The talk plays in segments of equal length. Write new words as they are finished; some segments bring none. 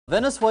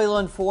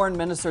Venezuelan Foreign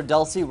Minister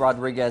Delcy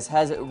Rodriguez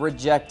has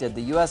rejected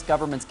the U.S.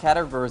 government's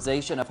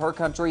categorization of her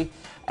country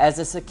as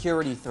a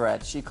security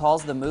threat. She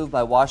calls the move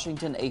by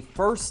Washington a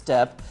first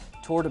step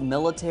toward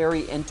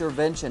military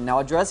intervention. Now,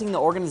 addressing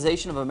the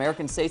Organization of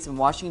American States in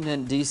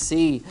Washington,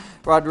 D.C.,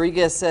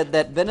 Rodriguez said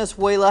that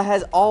Venezuela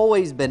has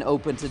always been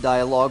open to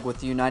dialogue with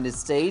the United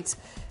States.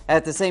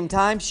 At the same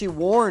time, she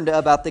warned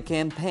about the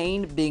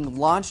campaign being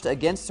launched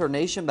against her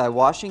nation by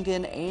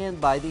Washington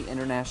and by the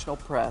international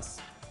press.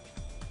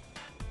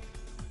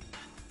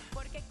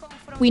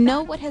 We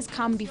know what has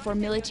come before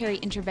military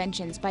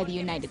interventions by the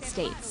United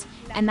States,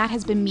 and that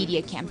has been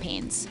media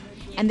campaigns.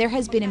 And there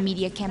has been a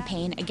media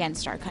campaign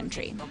against our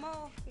country.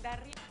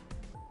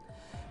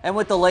 And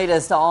with the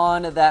latest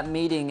on that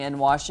meeting in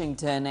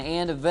Washington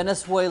and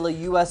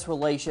Venezuela-U.S.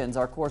 relations,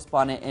 our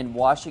correspondent in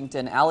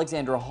Washington,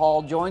 Alexandra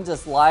Hall, joins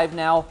us live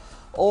now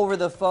over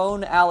the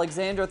phone.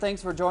 Alexandra,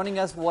 thanks for joining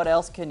us. What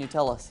else can you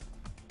tell us?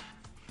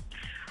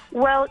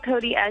 Well,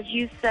 Cody, as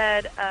you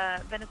said,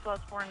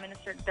 Venezuela's Foreign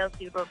Minister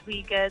Delcy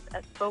Rodriguez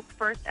spoke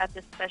first at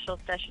this special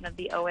session of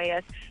the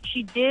OAS.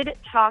 She did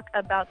talk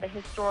about the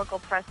historical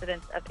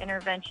precedents of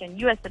intervention,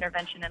 U.S.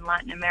 intervention in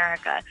Latin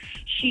America.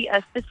 She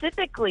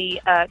specifically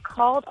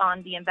called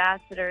on the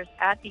ambassadors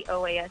at the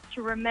OAS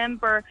to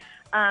remember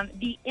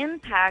the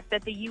impact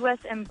that the U.S.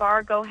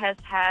 embargo has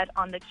had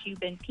on the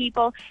Cuban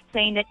people,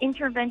 saying that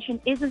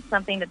intervention isn't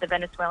something that the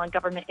Venezuelan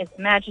government is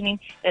imagining,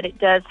 that it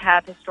does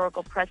have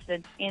historical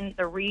precedents in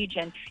the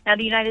region. Now,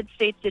 the United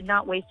States did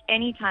not waste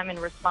any time in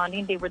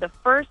responding. They were the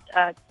first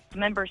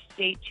member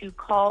state to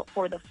call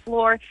for the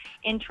floor.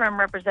 Interim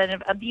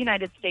representative of the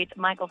United States,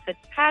 Michael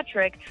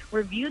Fitzpatrick,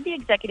 reviewed the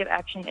executive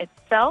action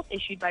itself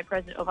issued by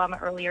President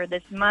Obama earlier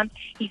this month.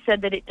 He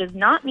said that it does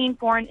not mean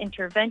foreign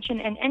intervention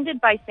and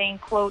ended by saying,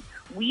 quote,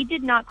 "We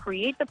did not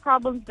create the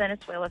problems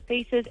Venezuela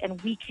faces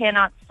and we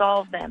cannot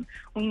solve them."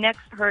 We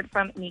next heard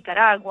from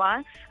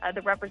Nicaragua.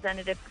 The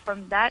representative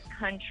from that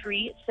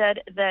country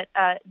said that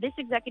this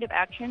executive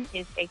action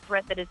is a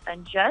threat that is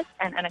unjust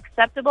and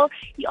unacceptable.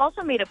 He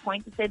also made a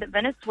point to say that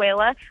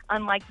Venezuela,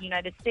 unlike the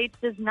United States,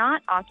 does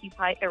not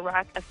occupy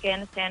Iraq,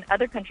 Afghanistan,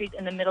 other countries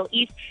in the Middle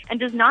East, and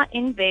does not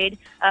invade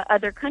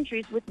other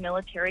countries with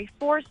military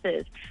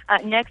forces.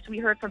 Next, we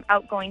heard from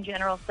outgoing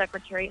General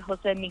Secretary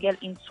Jose Miguel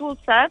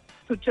Insulza,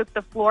 who took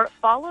the floor,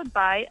 followed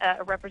by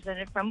a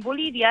representative from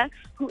Bolivia,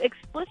 who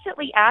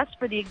explicitly asked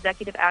for the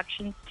executive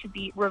actions to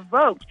be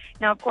revoked.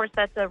 Now, of course,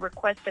 that's a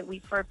request that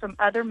we've heard from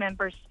other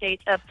member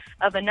states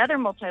of another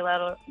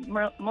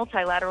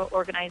multilateral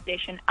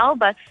organization,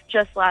 ALBA,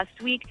 just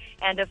last week.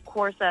 And of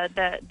course,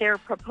 their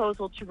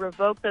proposal to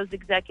revoke those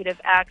executive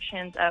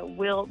actions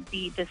will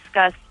be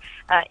discussed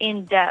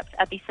in depth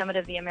at the Summit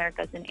of the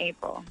Americas in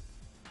April.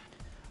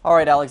 All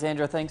right,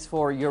 Alexandra, thanks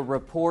for your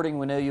reporting.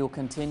 We know you'll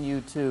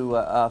continue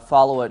to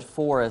follow it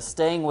for us.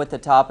 Staying with the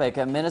topic,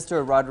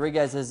 Minister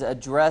Rodriguez's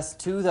address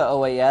to the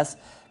OAS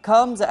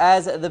comes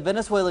as the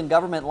Venezuelan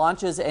government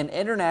launches an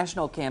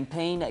international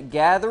campaign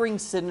gathering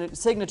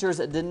signatures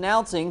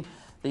denouncing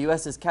the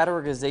U.S.'s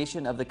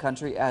categorization of the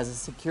country as a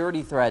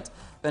security threat.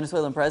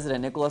 Venezuelan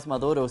President Nicolas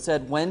Maduro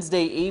said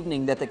Wednesday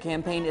evening that the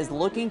campaign is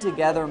looking to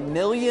gather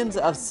millions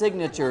of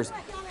signatures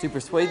to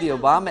persuade the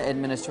Obama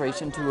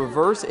administration to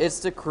reverse its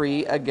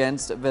decree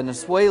against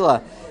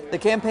Venezuela. The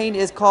campaign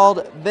is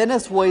called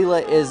 "Venezuela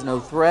is no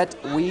threat,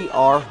 we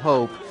are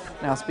hope."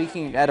 Now,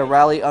 speaking at a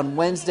rally on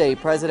Wednesday,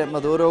 President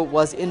Maduro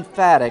was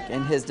emphatic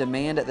in his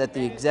demand that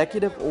the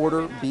executive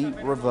order be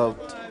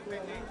revoked.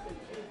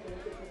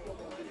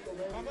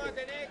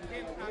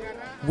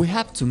 We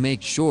have to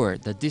make sure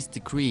that this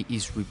decree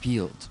is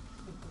repealed.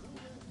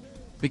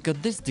 Because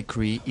this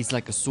decree is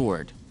like a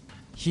sword,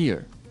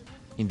 here,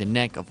 in the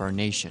neck of our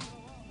nation.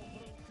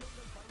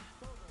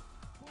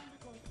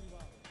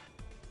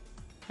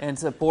 And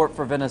support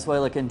for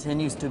Venezuela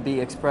continues to be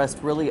expressed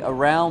really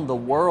around the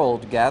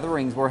world.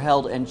 Gatherings were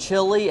held in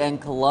Chile and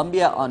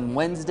Colombia on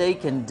Wednesday,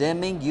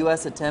 condemning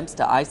U.S. attempts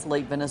to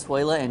isolate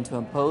Venezuela and to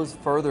impose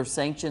further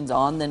sanctions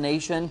on the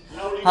nation.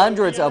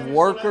 Hundreds of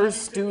workers,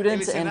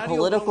 students, and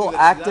political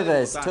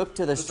activists took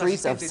to the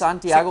streets of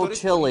Santiago,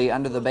 Chile,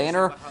 under the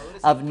banner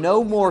of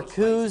 "No More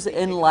Coups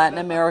in Latin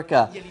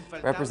America."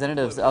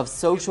 Representatives of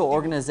social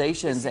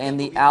organizations and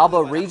the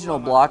ALBA regional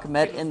bloc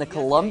met in the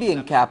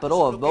Colombian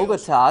capital of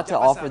Bogota to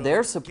offer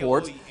their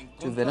support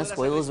to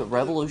Venezuela's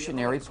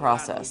revolutionary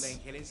process.